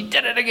 And so she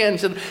did it again. She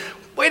said,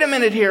 wait a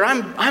minute here.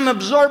 I'm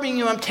absorbing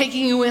you. I'm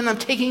taking you in. I'm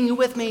taking you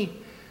with me.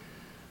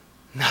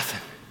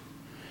 Nothing.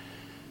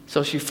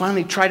 So she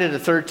finally tried it a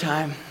third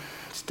time.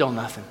 Still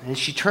nothing. And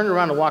she turned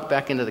around to walk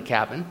back into the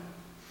cabin.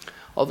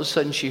 All of a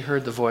sudden, she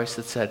heard the voice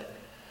that said,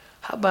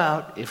 how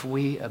about if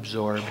we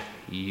absorb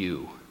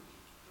you?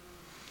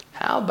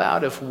 How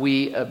about if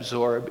we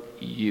absorb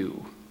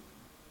you?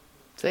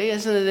 Say,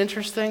 isn't it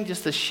interesting?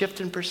 Just the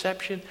shift in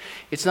perception.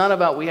 It's not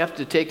about we have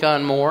to take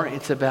on more.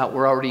 It's about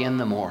we're already in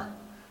the more.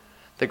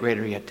 The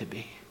greater yet to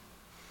be.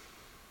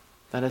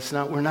 That it's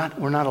not, we're not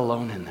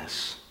alone in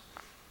this.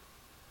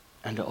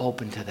 And to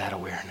open to that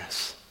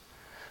awareness.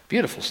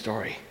 Beautiful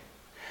story.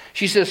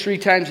 She says 3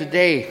 times a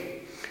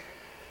day,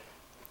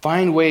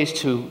 find ways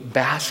to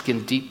bask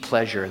in deep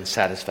pleasure and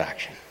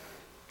satisfaction.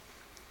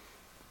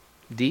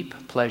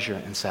 Deep pleasure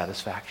and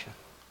satisfaction.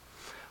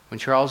 When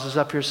Charles is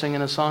up here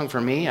singing a song for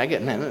me, I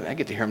get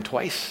to hear him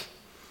twice.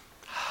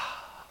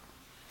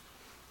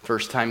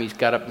 First time he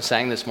got up and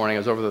sang this morning, I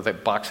was over with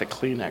that box of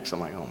Kleenex. I'm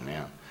like, oh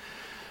man,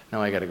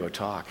 now I got to go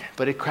talk.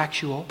 But it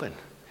cracks you open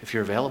if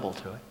you're available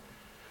to it.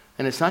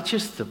 And it's not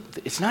just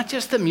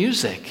the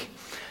music,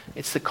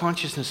 it's the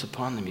consciousness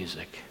upon the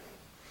music.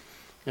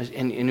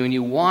 And when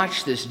you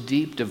watch this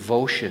deep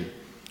devotion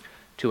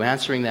to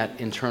answering that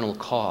internal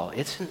call,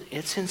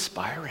 it's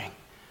inspiring.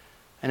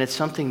 And it's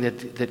something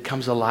that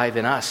comes alive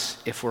in us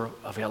if we're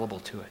available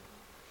to it.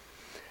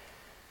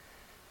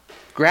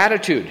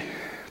 Gratitude.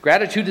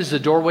 Gratitude is the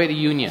doorway to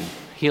union,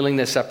 healing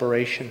the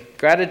separation.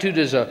 Gratitude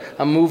is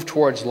a move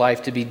towards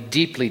life to be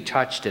deeply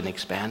touched and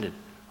expanded.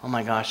 Oh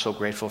my gosh, so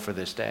grateful for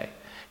this day.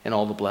 And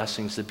all the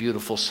blessings, the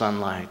beautiful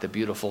sunlight, the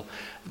beautiful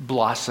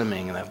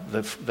blossoming,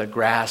 the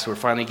grass. We're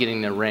finally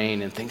getting the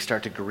rain and things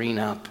start to green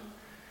up.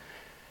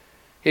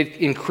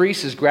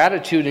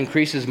 Gratitude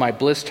increases my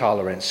bliss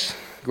tolerance.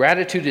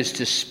 Gratitude is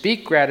to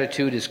speak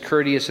gratitude is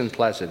courteous and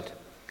pleasant.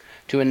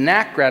 To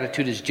enact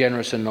gratitude is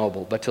generous and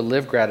noble, but to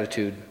live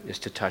gratitude is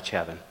to touch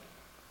heaven.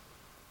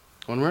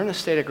 When we're in a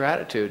state of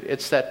gratitude,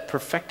 it's that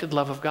perfected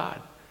love of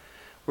God.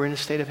 We're in a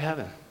state of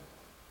heaven.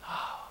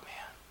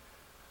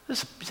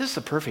 This is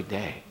the perfect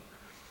day.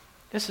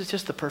 This is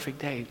just the perfect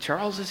day.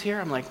 Charles is here.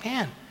 I'm like,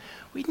 man,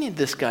 we need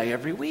this guy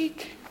every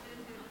week.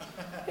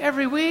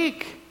 Every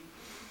week.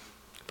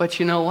 But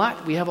you know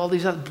what? We have all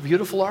these other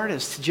beautiful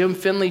artists. Jim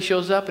Finley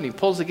shows up and he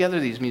pulls together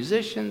these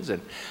musicians.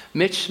 And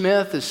Mitch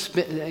Smith has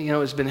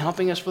been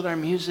helping us with our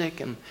music.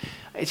 And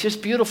it's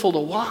just beautiful to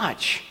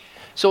watch.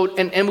 So,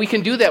 and we can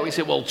do that. We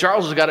say, well,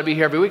 Charles has got to be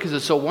here every week because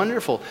it's so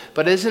wonderful.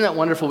 But isn't it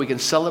wonderful we can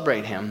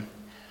celebrate him?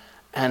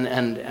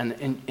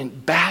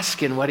 And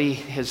bask in what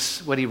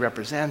he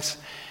represents,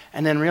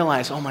 and then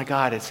realize, oh my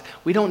God,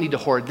 we don't need to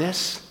hoard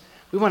this.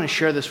 We want to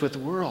share this with the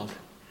world.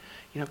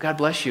 God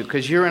bless you,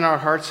 because you're in our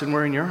hearts and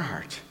we're in your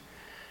heart.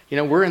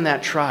 We're in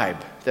that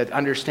tribe that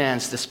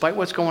understands, despite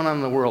what's going on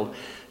in the world,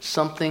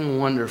 something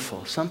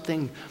wonderful,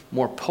 something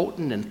more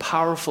potent and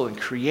powerful and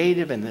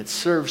creative and that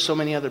serves so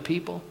many other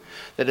people,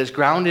 that is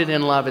grounded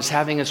in love, is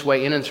having its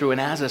way in and through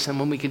and as us. And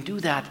when we can do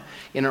that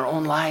in our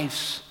own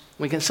lives,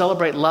 we can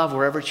celebrate love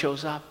wherever it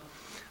shows up.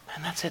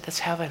 And that's it, that's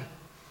heaven.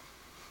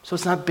 So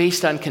it's not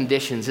based on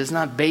conditions. It's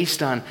not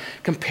based on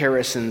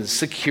comparisons,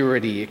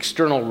 security,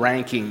 external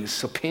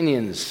rankings,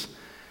 opinions.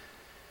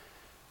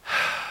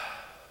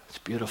 It's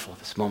beautiful.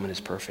 This moment is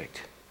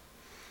perfect.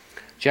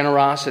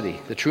 Generosity.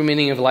 The true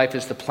meaning of life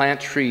is to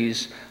plant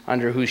trees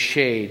under whose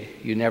shade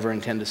you never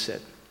intend to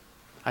sit.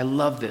 I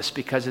love this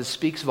because it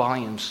speaks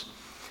volumes.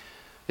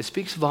 It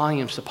speaks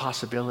volumes to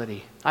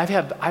possibility. I've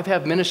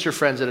had minister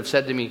friends that have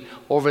said to me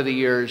over the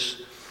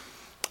years,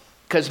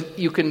 because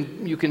you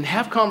can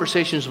have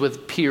conversations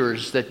with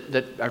peers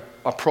that are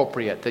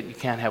appropriate that you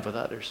can't have with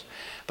others.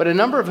 But a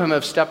number of them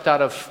have stepped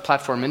out of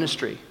platform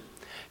ministry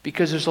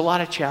because there's a lot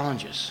of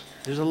challenges.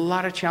 There's a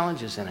lot of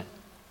challenges in it.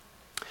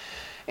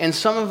 And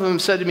some of them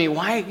said to me,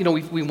 why,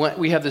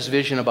 we have this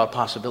vision about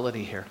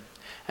possibility here.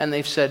 And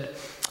they've said,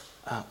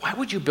 why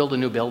would you build a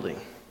new building?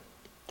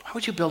 Why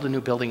would you build a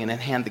new building and then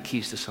hand the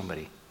keys to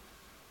somebody?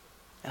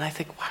 And I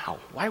think, wow,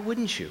 why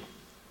wouldn't you?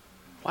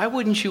 Why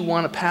wouldn't you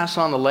want to pass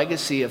on the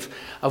legacy of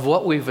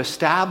what we've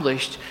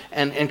established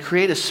and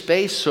create a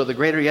space so the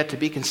greater yet to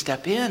be can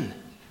step in?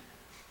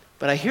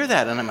 But I hear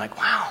that and I'm like,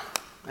 wow.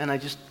 And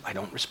I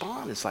don't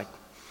respond. It's like,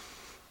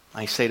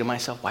 I say to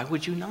myself, why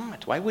would you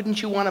not? Why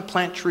wouldn't you want to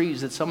plant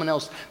trees that someone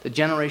else, the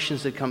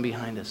generations that come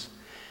behind us,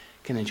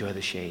 can enjoy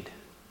the shade?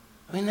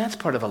 I mean, that's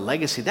part of a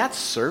legacy. That's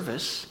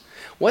service.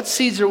 What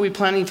seeds are we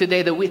planting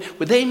today that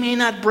they may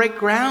not break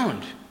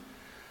ground,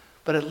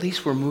 but at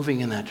least we're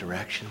moving in that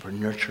direction. We're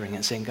nurturing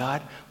and saying,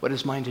 God, what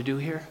is mine to do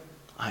here?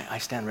 I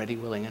stand ready,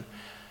 willing,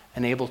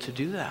 and able to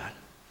do that.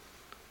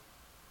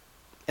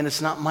 And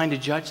it's not mine to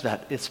judge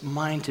that. It's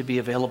mine to be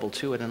available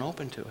to it and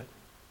open to it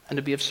and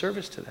to be of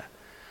service to that.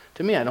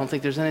 To me, I don't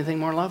think there's anything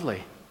more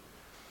lovely.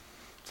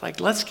 It's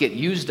like, let's get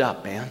used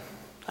up, man.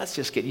 Let's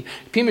just get...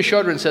 Pema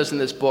Chodron says in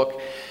this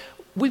book,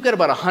 we've got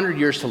about 100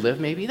 years to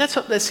live, maybe.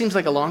 That seems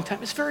like a long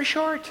time. It's very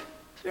short.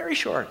 It's very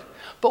short.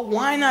 But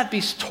why not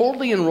be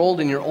totally enrolled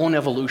in your own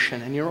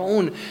evolution and your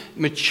own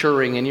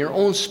maturing and your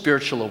own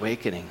spiritual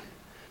awakening?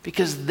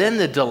 Because then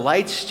the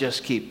delights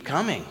just keep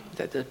coming.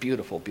 That's a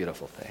beautiful,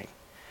 beautiful thing.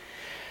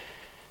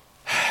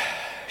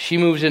 She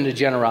moves into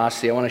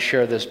generosity. I want to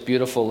share this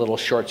beautiful little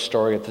short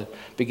story at the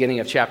beginning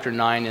of chapter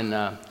 9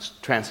 in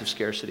Trance of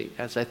Scarcity,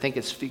 as I think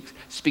it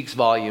speaks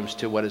volumes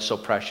to what is so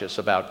precious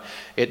about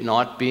it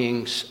not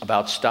being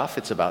about stuff,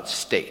 it's about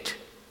state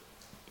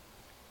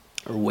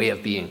or way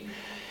of being.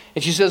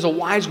 And she says, a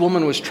wise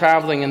woman was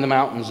traveling in the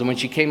mountains, and when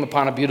she came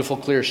upon a beautiful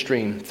clear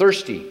stream,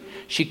 thirsty,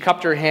 she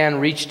cupped her hand,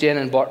 reached in,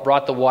 and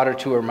brought the water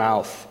to her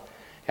mouth.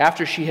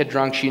 After she had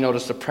drunk, she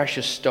noticed a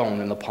precious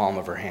stone in the palm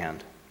of her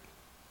hand.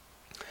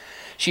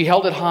 She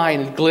held it high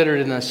and it glittered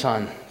in the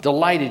sun.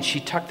 Delighted, she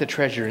tucked the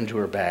treasure into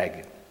her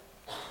bag.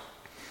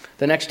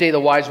 The next day, the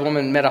wise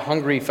woman met a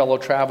hungry fellow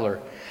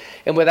traveler,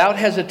 and without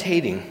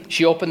hesitating,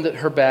 she opened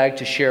her bag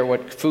to share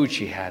what food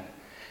she had.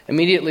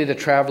 Immediately, the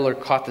traveler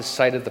caught the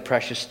sight of the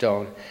precious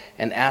stone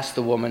and asked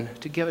the woman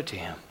to give it to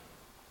him.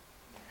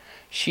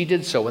 She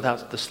did so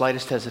without the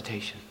slightest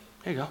hesitation.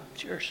 There you go,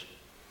 it's yours.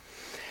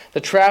 The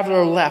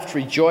traveler left,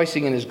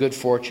 rejoicing in his good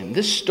fortune.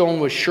 This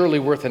stone was surely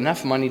worth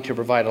enough money to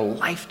provide a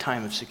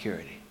lifetime of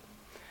security.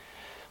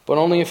 But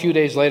only a few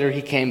days later,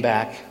 he came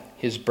back,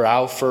 his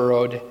brow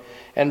furrowed,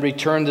 and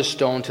returned the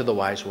stone to the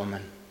wise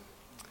woman.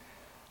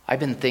 I've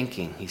been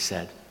thinking, he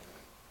said.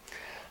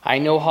 I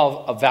know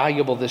how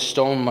valuable this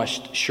stone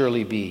must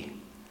surely be,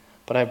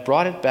 but I've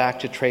brought it back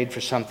to trade for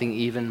something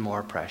even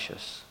more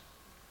precious.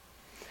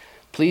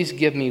 Please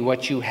give me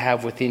what you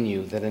have within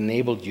you that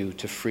enabled you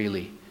to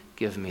freely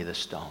give me the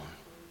stone.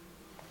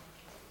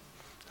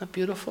 Isn't that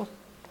beautiful?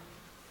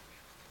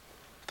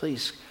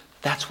 Please,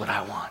 that's what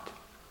I want.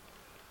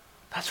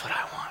 That's what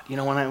I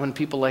want. When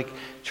people like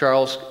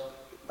Charles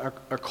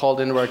are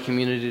called into our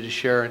community to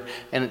share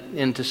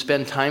and to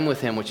spend time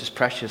with him, which is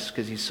precious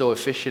because he's so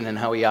efficient in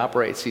how he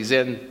operates. He's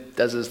in,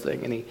 does his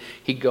thing, and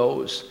he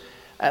goes.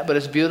 But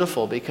it's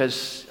beautiful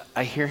because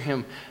I hear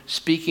him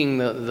speaking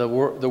the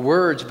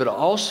words, but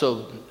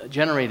also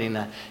generating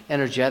the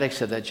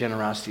energetics of that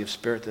generosity of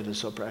spirit that is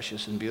so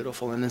precious and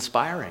beautiful and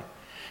inspiring.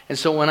 And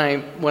so when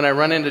I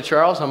run into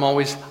Charles, I'm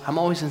always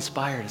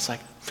inspired. It's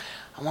like,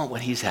 I want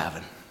what he's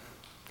having.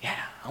 Yeah,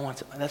 I want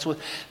to.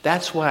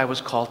 That's why I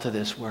was called to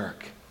this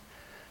work.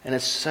 And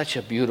it's such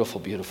a beautiful,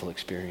 beautiful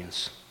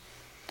experience.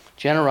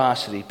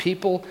 Generosity.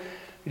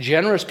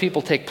 Generous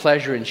people take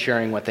pleasure in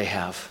sharing what they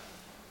have.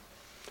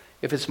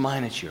 If it's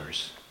mine, it's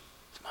yours.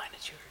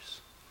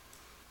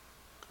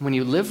 When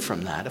you live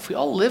from that, if we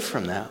all live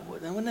from that,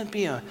 wouldn't it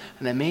be an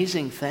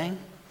amazing thing?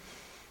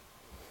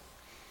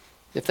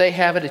 If they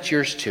have it, it's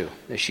yours too,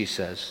 as she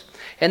says.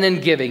 And then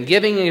giving.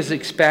 Giving is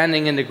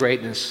expanding into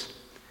greatness.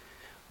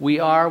 We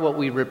are what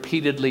we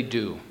repeatedly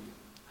do.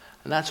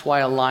 And that's why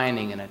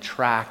aligning and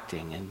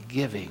attracting and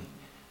giving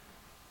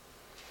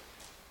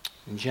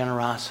and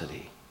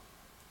generosity,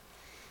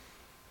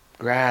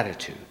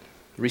 gratitude,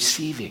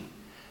 receiving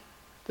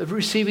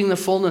the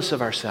fullness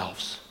of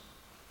ourselves.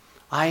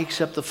 I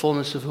accept the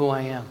fullness of who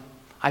I am.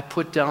 I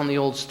put down the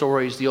old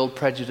stories, the old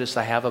prejudice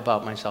I have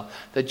about myself,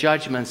 the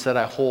judgments that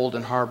I hold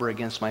and harbor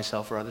against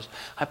myself or others.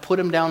 I put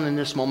them down in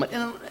this moment,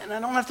 and I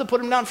don't have to put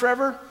them down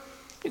forever.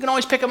 You can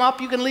always pick them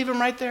up. You can leave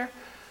them right there.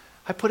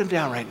 I put them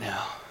down right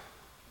now.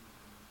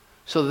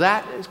 So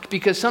that is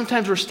because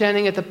sometimes we're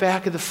standing at the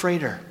back of the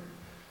freighter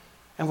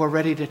and we're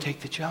ready to take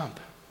the jump.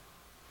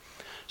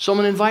 So I'm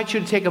going to invite you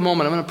to take a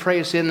moment. I'm going to pray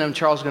us in, and then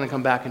Charles is going to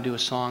come back and do a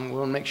song.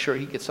 We'll make sure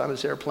he gets on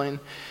his airplane,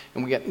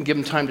 and give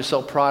him time to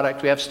sell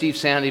product. We have Steve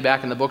Sandy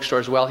back in the bookstore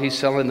as well. He's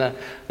selling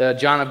the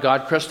John of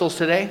God crystals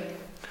today.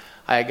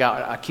 I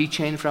got a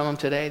keychain from him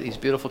today, these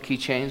beautiful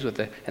keychains,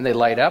 and they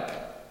light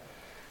up.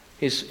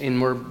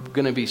 And we're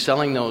going to be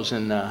selling those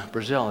in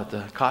Brazil at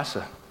the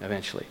Casa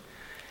eventually.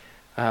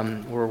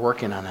 We're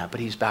working on that,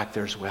 but he's back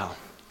there as well.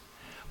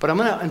 But I'm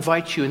going to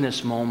invite you in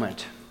this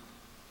moment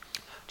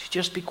to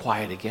just be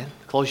quiet again.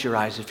 Close your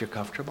eyes if you're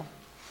comfortable.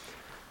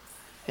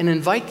 And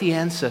invite the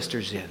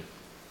ancestors in.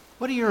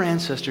 What are your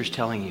ancestors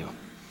telling you?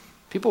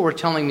 People were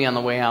telling me on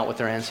the way out what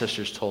their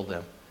ancestors told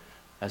them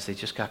as they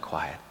just got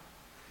quiet.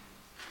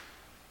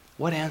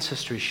 What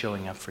ancestor is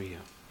showing up for you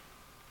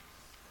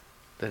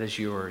that is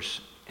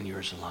yours and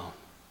yours alone?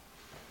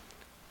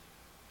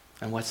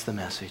 And what's the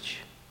message?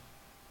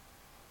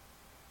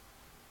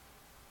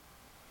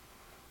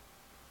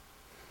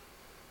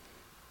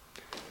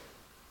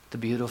 The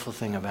beautiful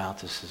thing about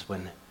this is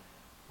when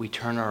we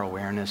turn our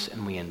awareness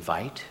and we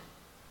invite,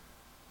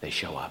 they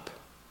show up,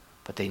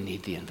 but they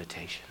need the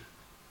invitation.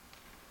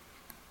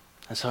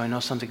 And so I know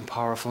something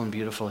powerful and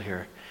beautiful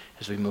here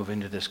as we move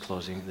into this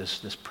closing,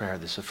 this prayer,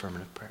 this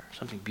affirmative prayer.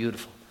 Something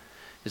beautiful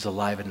is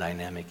alive and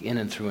dynamic in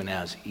and through and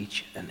as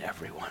each and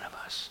every one of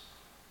us.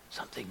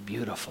 Something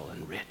beautiful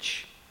and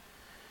rich.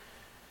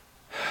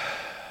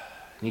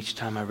 And each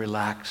time I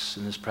relax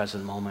in this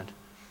present moment,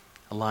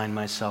 align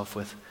myself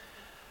with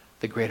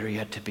the greater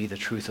yet to be the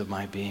truth of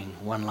my being,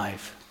 one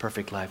life,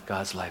 perfect life,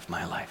 God's life,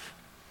 my life.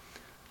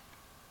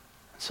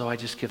 So I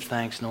just give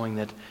thanks knowing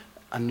that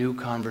a new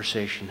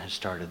conversation has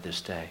started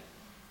this day.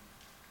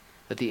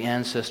 That the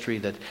ancestry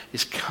that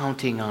is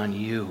counting on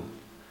you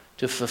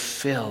to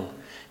fulfill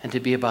and to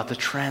be about the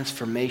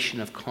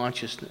transformation of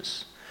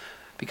consciousness.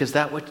 Because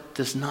that what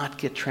does not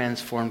get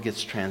transformed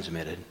gets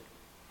transmitted.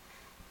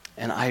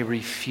 And I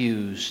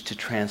refuse to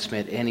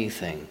transmit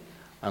anything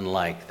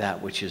unlike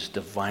that which is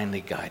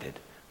divinely guided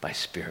by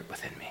Spirit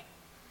within me.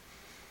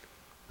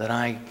 That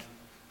I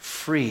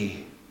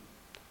free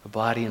the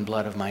body and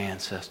blood of my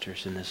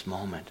ancestors in this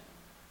moment.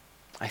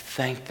 I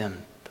thank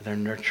them for their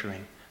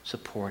nurturing,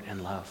 support,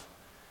 and love.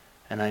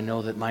 And I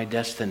know that my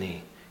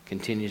destiny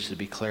continues to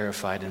be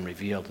clarified and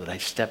revealed, that I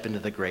step into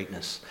the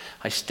greatness.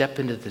 I step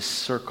into this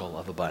circle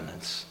of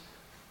abundance,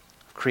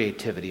 of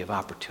creativity, of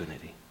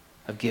opportunity,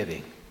 of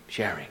giving,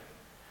 sharing,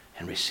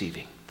 and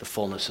receiving the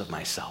fullness of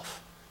myself.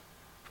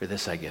 For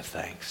this I give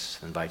thanks.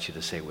 I invite you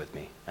to say with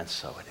me, and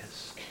so it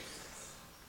is.